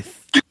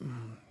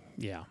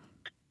 Yeah.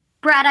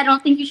 Brad, I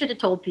don't think you should have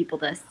told people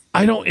this.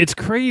 It's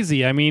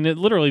crazy. It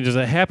literally just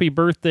a happy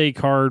birthday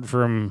card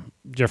from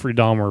Jeffrey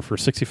Dahmer for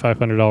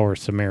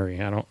 $6,500 to Mary.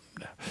 I don't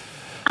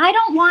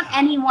want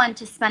anyone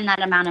to spend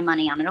that amount of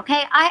money on it,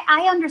 okay?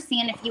 I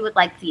understand if you would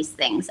like these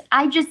things.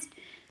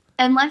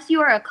 Unless you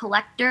are a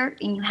collector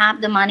and you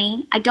have the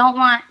money, I don't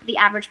want the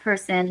average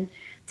person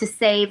to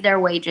save their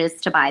wages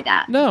to buy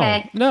that. No,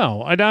 okay?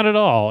 no, not at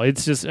all.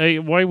 It's just, hey,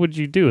 why would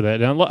you do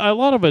that? And a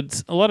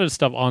lot of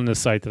stuff on this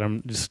site that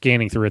I'm just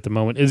scanning through at the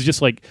moment is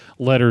just like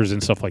letters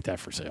and stuff like that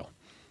for sale.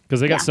 Because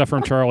they got stuff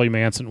from Charlie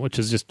Manson, which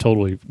is just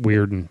totally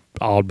weird and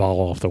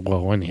oddball off the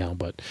wall anyhow.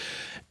 But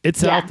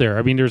it's out there.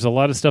 I mean, there's a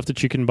lot of stuff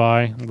that you can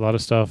buy, a lot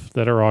of stuff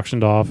that are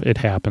auctioned off. It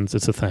happens.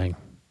 It's a thing.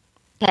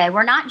 Okay,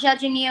 we're not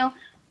judging you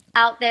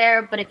out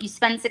there, but if you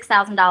spend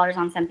 $6,000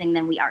 on something,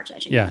 then we are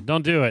judging you. Yeah,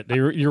 don't do it.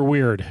 You're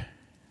weird.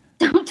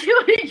 Don't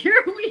do it.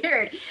 You're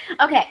weird.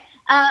 Okay.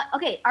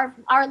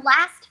 Our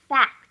last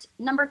fact,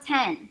 number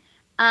 10.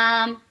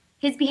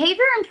 His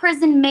behavior in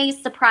prison may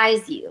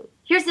surprise you.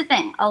 Here's the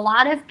thing. A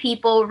lot of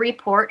people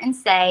report and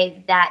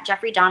say that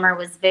Jeffrey Dahmer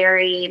was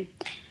very,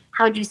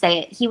 how would you say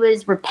it? He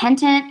was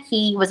repentant.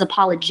 He was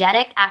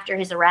apologetic after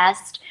his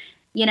arrest.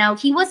 You know,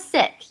 he was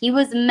sick. He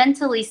was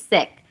mentally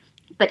sick,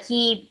 but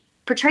he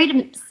portrayed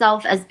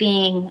himself as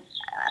being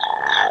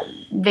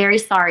very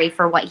sorry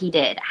for what he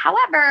did.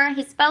 However,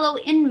 his fellow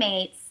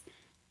inmates,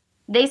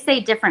 they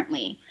say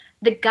differently.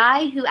 The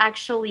guy who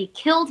actually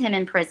killed him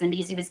in prison,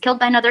 because he was killed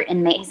by another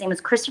inmate, his name was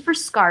Christopher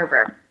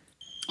Scarver.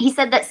 He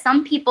said that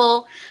some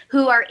people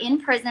who are in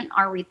prison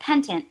are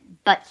repentant,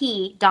 but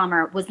he,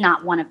 Dahmer, was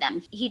not one of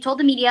them. He told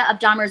the media of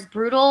Dahmer's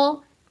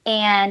brutal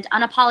and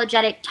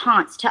unapologetic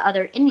taunts to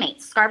other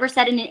inmates. Scarver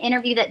said in an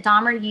interview that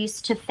Dahmer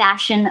used to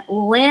fashion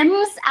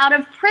limbs out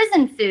of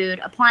prison food,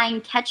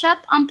 applying ketchup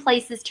on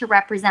places to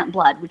represent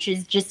blood, which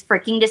is just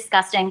freaking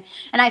disgusting.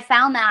 And I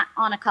found that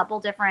on a couple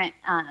different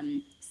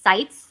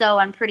sites, so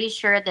I'm pretty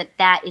sure that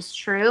that is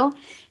true.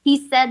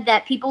 He said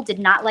that people did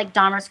not like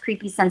Dahmer's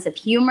creepy sense of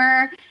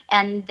humor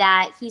and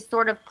that he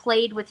sort of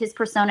played with his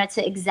persona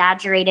to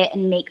exaggerate it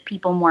and make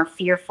people more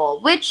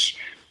fearful, which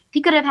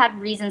he could have had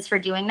reasons for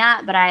doing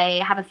that, but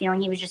I have a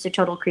feeling he was just a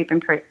total creep in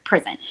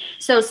prison.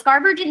 So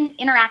Scarver didn't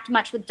interact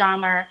much with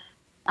Dahmer,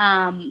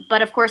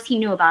 but of course he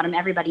knew about him.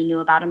 Everybody knew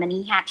about him, and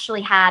he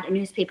actually had a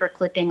newspaper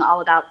clipping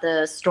all about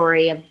the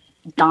story of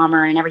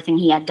Dahmer and everything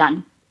he had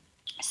done.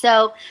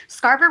 So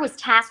Scarver was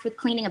tasked with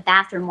cleaning a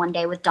bathroom one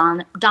day with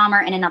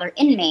Dahmer and another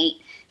inmate.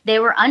 They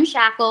were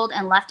unshackled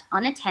and left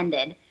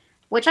unattended,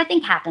 which I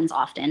think happens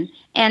often.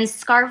 And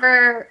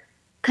Scarver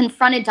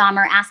confronted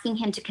Dahmer, asking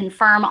him to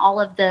confirm all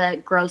of the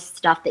gross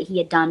stuff that he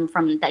had done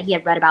that he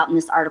had read about in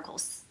this article.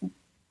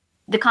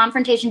 The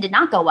confrontation did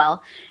not go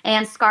well,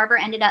 and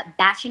Scarver ended up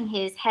bashing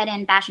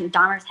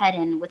Dahmer's head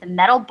in with a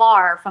metal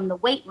bar from the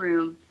weight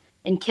room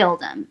and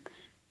killed him.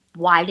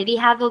 Why did he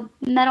have a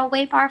metal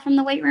weight bar from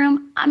the weight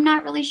room? I'm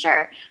not really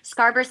sure.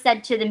 Scarver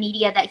said to the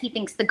media that he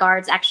thinks the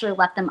guards actually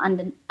left them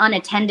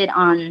unattended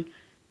on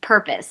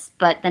purpose.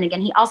 But then again,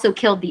 he also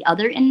killed the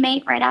other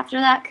inmate right after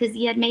that because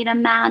he had made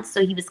him mad.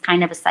 So he was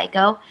kind of a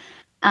psycho.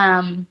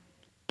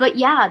 But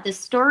yeah, the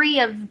story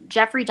of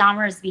Jeffrey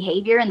Dahmer's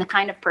behavior and the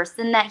kind of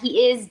person that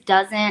he is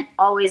doesn't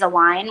always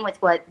align with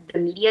what the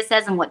media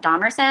says and what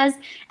Dahmer says,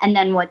 and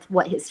then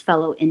what his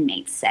fellow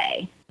inmates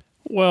say.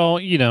 Well,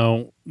 you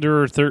know,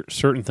 there are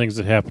certain things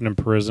that happen in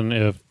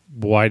prison.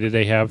 Why did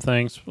they have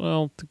things?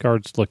 Well, the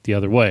guards look the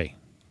other way.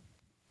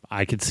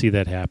 I could see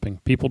that happening.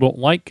 People don't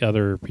like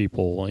other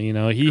people. You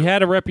know, he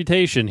had a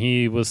reputation.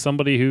 He was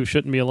somebody who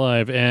shouldn't be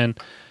alive. And,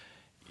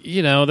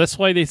 you know, that's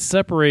why they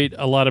separate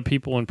a lot of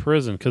people in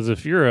prison. Because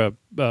if you're a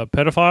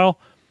pedophile,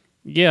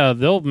 yeah,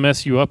 they'll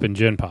mess you up in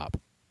Gen Pop.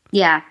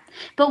 Yeah.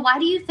 But why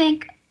do you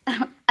think...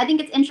 I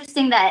think it's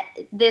interesting that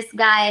this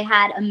guy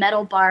had a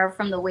metal bar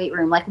from the weight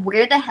room. Like,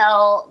 where the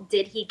hell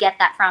did he get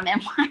that from?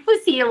 And why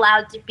was he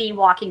allowed to be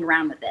walking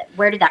around with it?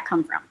 Where did that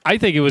come from? I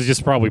think it was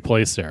just probably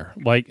placed there.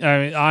 Like,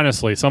 I mean,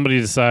 honestly,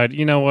 somebody decided,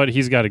 you know what,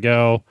 he's got to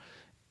go.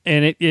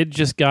 And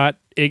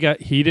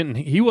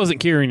he wasn't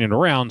carrying it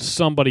around.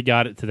 Somebody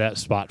got it to that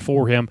spot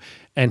for him,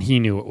 and he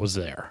knew it was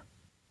there.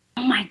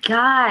 Oh my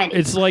God.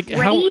 It's like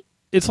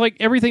it's like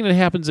everything that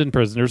happens in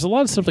prison. There's a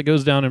lot of stuff that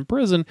goes down in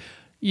prison,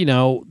 you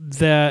know,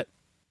 that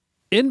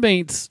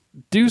inmates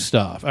do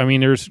stuff. I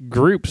mean, there's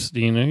groups,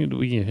 you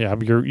know, you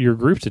have your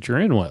groups that you're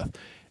in with,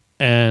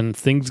 and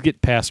things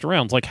get passed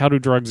around. It's like, how do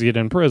drugs get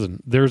in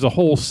prison? There's a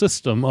whole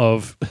system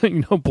of,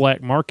 you know,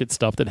 black market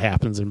stuff that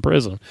happens in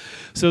prison.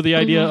 So the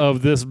idea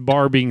of this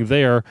bar being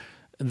there,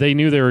 they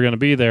knew they were going to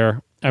be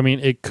there. I mean,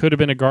 it could have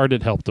been a guard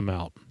that helped them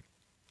out.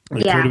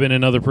 It could have been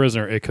another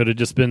prisoner. It could have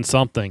just been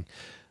something.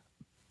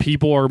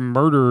 People are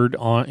murdered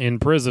in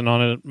prison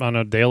on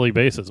a daily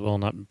basis. Well,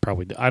 not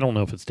probably. I don't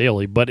know if it's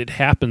daily, but it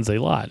happens a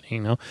lot.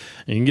 You know,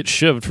 and you can get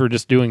shivved for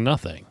just doing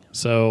nothing.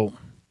 So,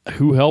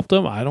 who helped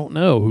them? I don't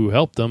know who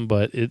helped them,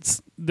 but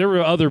there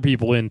were other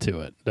people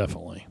into it,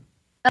 definitely.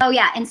 Oh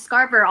yeah, and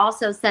Scarver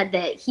also said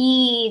that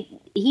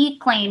he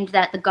claimed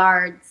that the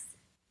guards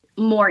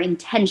more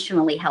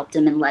intentionally helped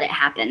him and let it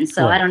happen.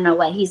 So right. I don't know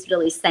what he's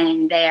really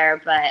saying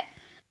there, but.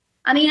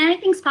 I mean,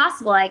 anything's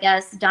possible, I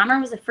guess.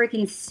 Dahmer was a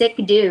freaking sick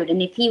dude.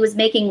 And if he was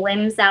making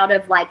limbs out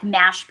of, like,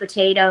 mashed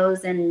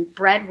potatoes and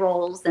bread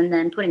rolls and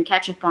then putting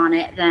ketchup on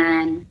it,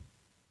 then,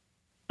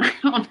 I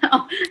don't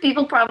know.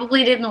 People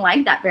probably didn't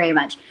like that very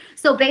much.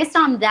 So based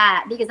on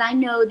that, because I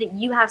know that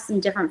you have some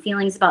different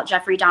feelings about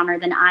Jeffrey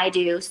Dahmer than I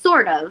do,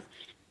 sort of,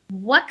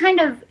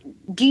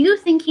 do you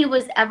think he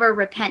was ever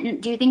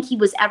repentant? Do you think he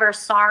was ever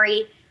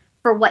sorry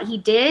for what he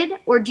did?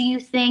 Or do you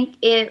think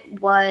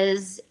it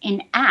was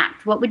an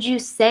act? What would you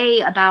say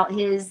about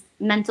his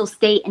mental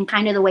state and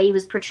kind of the way he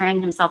was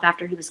portraying himself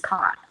after he was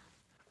caught?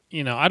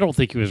 I don't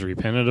think he was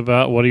repentant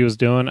about what he was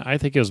doing. I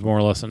think it was more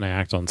or less an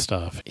act on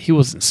stuff. He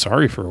wasn't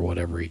sorry for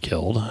whatever he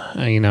killed.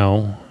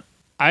 I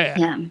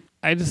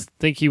just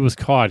think he was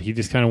caught. He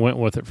just kind of went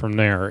with it from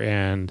there.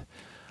 And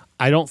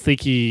I don't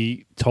think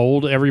he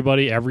told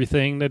everybody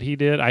everything that he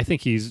did. I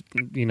think he's,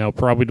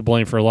 probably to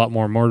blame for a lot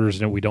more murders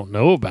that we don't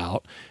know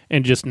about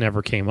and just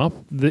never came up.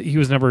 He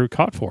was never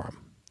caught for them.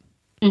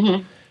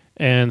 Mm-hmm.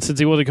 And since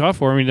he wasn't caught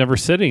for him, he never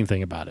said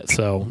anything about it.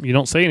 So you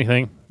don't say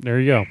anything. There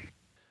you go.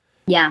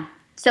 Yeah.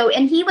 So,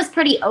 and he was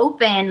pretty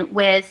open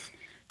with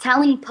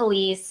telling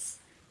police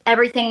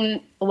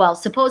everything, well,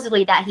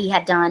 supposedly that he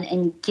had done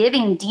and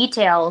giving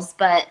details,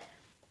 but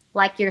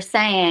like you're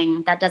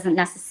saying, that doesn't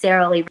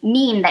necessarily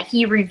mean that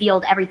he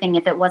revealed everything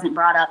if it wasn't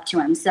brought up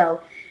to him.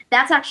 So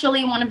that's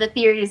actually one of the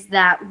theories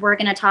that we're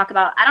going to talk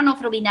about. I don't know if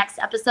it'll be next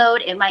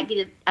episode. It might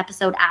be the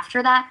episode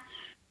after that,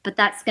 but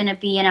that's going to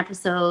be an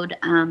episode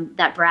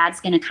that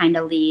Brad's going to kind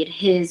of lead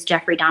his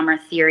Jeffrey Dahmer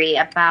theory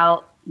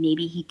about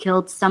maybe he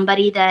killed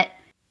somebody that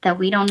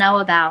we don't know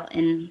about.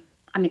 And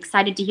I'm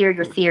excited to hear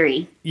your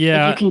theory.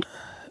 Yeah. If you can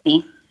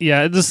me.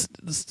 Yeah.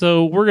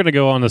 So we're going to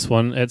go on this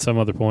one at some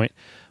other point.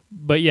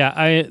 But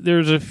yeah,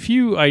 there's a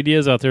few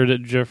ideas out there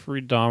that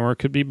Jeffrey Dahmer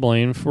could be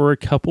blamed for a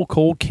couple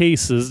cold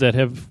cases that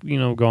have,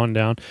 gone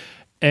down.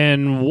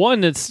 And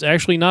one that's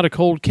actually not a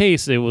cold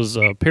case. It was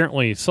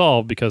apparently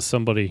solved because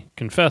somebody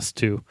confessed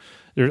to.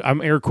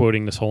 I'm air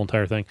quoting this whole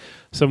entire thing.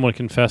 Someone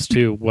confessed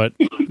to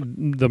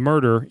the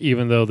murder,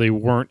 even though they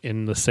weren't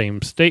in the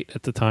same state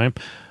at the time.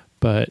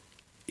 But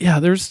yeah,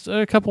 there's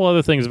a couple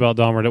other things about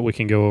Dahmer that we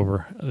can go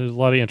over. There's a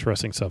lot of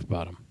interesting stuff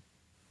about him.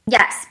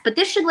 Yes, but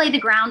this should lay the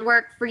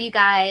groundwork for you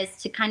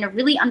guys to kind of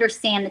really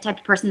understand the type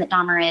of person that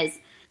Dahmer is,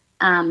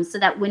 so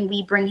that when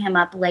we bring him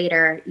up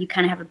later, you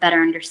kind of have a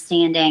better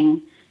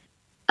understanding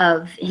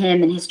of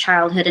him and his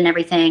childhood and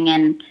everything,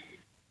 and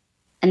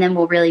then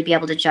we'll really be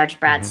able to judge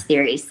Brad's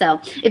theories. So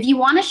if you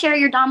want to share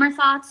your Dahmer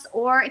thoughts,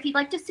 or if you'd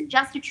like to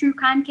suggest a true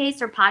crime case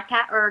or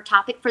podcast or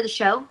topic for the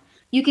show,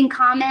 you can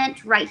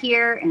comment right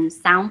here in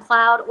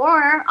SoundCloud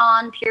or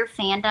on Pure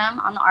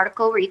Fandom on the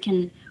article where you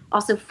can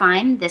also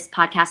find this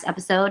podcast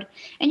episode.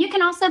 And you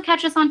can also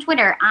catch us on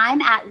Twitter.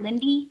 I'm at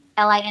Lindy,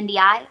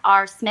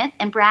 L-I-N-D-I-R Smith,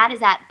 and Brad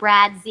is at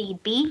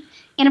BradZB.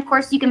 And of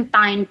course, you can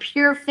find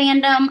Pure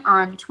Fandom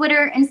on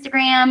Twitter,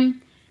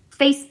 Instagram,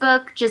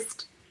 Facebook.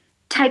 Just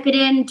type it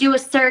in, do a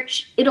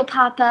search, it'll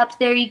pop up.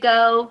 There you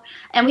go.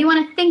 And we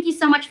want to thank you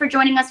so much for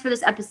joining us for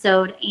this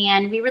episode.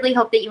 And we really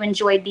hope that you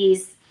enjoyed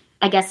these,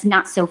 I guess,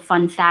 not so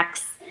fun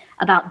facts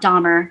about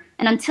Dahmer.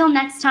 And until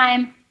next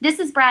time, this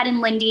is Brad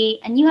and Lindy,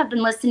 and you have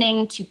been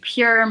listening to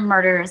Pure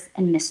Murders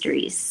and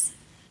Mysteries.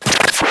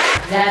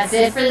 That's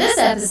it for this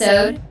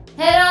episode.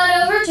 Head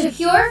on over to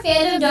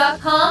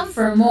purefandom.com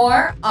for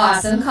more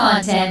awesome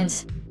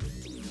content.